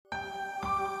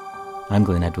I'm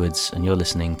Glyn Edwards, and you're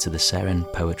listening to the Seren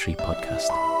Poetry Podcast.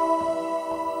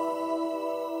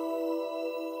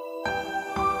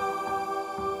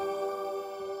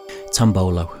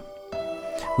 Tombolo.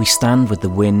 We stand with the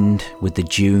wind, with the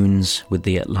dunes, with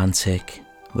the Atlantic,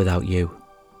 without you.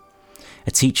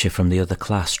 A teacher from the other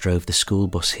class drove the school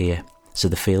bus here so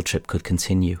the field trip could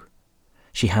continue.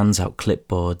 She hands out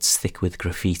clipboards thick with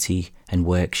graffiti and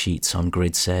worksheets on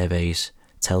grid surveys,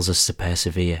 tells us to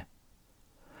persevere.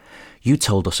 You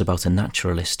told us about a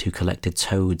naturalist who collected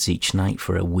toads each night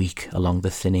for a week along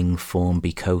the thinning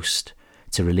Formby coast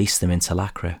to release them into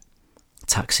Lacra,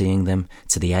 taxiing them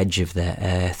to the edge of their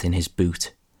earth in his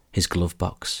boot, his glove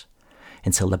box,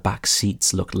 until the back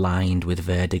seats looked lined with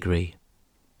verdigris.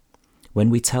 When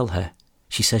we tell her,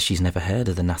 she says she's never heard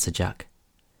of the Natterjack.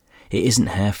 It isn't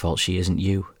her fault she isn't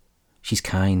you. She's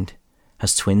kind,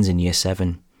 has twins in year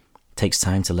 7, takes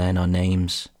time to learn our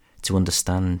names, to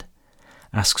understand,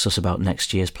 asks us about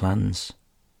next year's plans.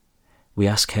 We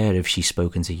ask her if she's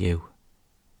spoken to you.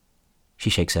 She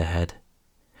shakes her head.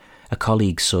 A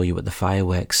colleague saw you at the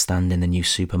fireworks stand in the new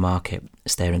supermarket,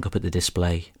 staring up at the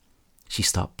display. She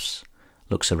stops,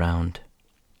 looks around.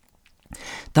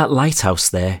 That lighthouse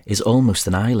there is almost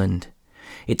an island.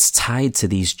 It's tied to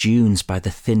these dunes by the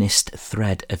thinnest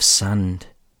thread of sand.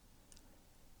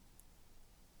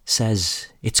 Says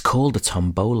it's called a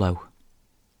tombolo.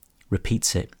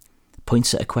 Repeats it,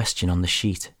 points at a question on the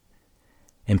sheet.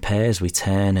 In pairs we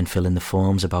turn and fill in the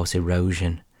forms about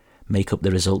erosion, make up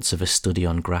the results of a study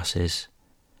on grasses.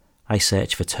 I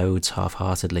search for toads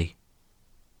half-heartedly.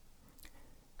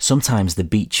 Sometimes the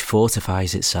beach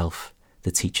fortifies itself,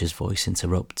 the teacher's voice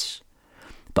interrupts.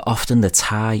 But often the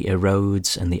tie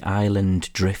erodes and the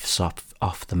island drifts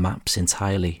off the maps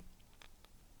entirely.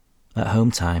 At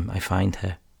home time, I find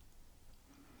her.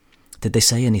 Did they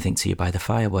say anything to you by the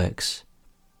fireworks?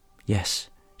 Yes,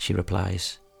 she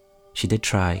replies. She did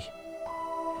try.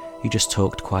 You just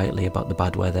talked quietly about the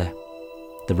bad weather,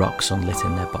 the rocks unlit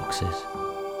in their boxes.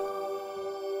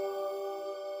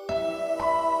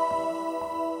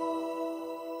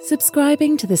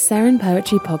 Subscribing to the Seren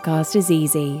Poetry Podcast is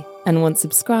easy, and once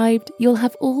subscribed, you'll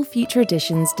have all future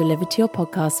editions delivered to your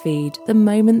podcast feed the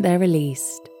moment they're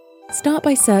released. Start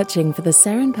by searching for the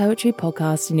Seren Poetry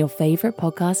Podcast in your favourite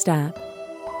podcast app.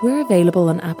 We're available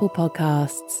on Apple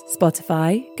Podcasts,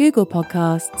 Spotify, Google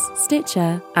Podcasts,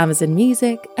 Stitcher, Amazon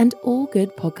Music, and all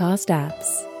good podcast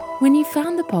apps. When you've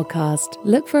found the podcast,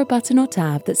 look for a button or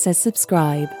tab that says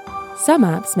subscribe. Some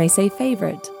apps may say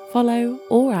favourite, follow,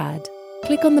 or add.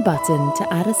 Click on the button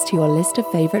to add us to your list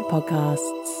of favourite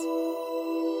podcasts.